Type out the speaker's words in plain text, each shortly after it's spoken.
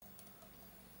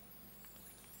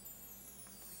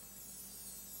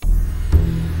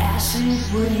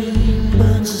Acid rain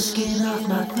burns the skin off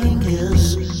my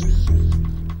fingers.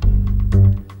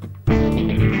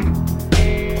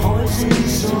 Poison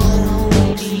soil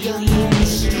makes the onion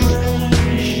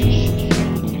strange.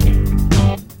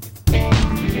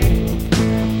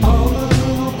 All the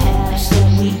little paths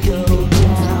that we go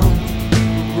down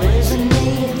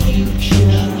resonate in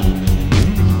future.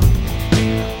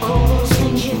 All those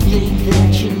things you think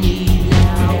that you need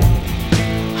now.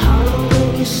 Hollow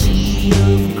legacy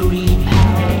of green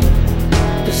power.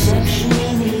 Perception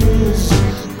is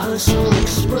personal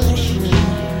expression.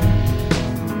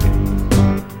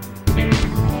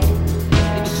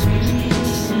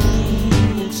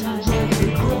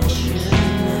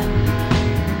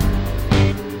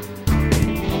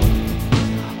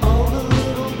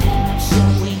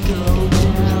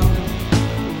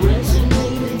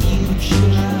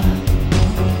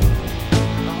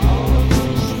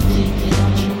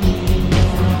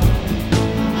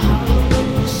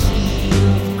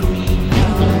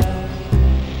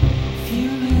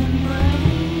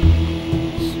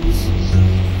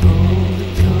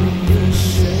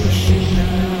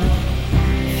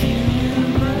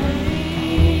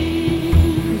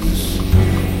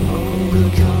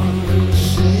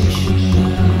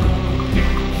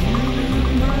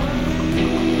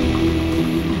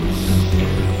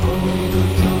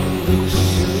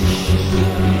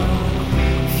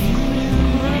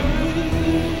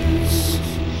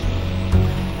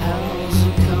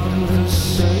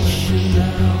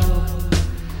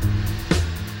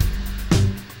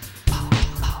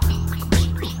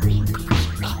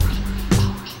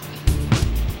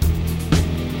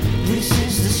 This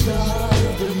is the start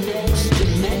of the next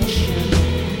dimension.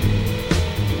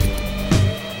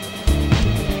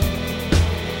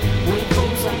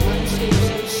 Waveforms like landscapes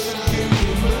of sonic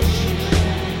immersion.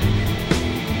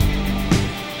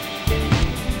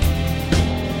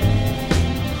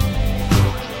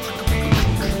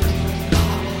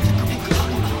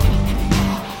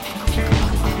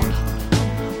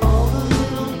 All the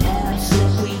little paths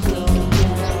that we go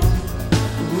down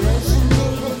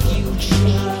resonate in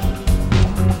future.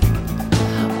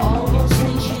 All those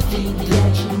things you think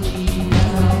that you need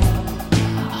now.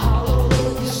 Hollow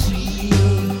legacy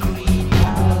of green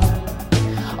power.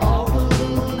 All the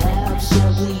little paths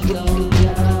that we go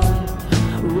down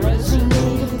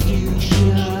resonate in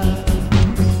future.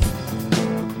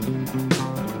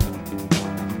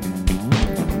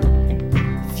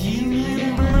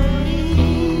 Human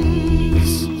brains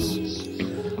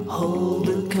hold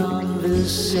a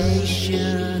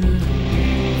conversation.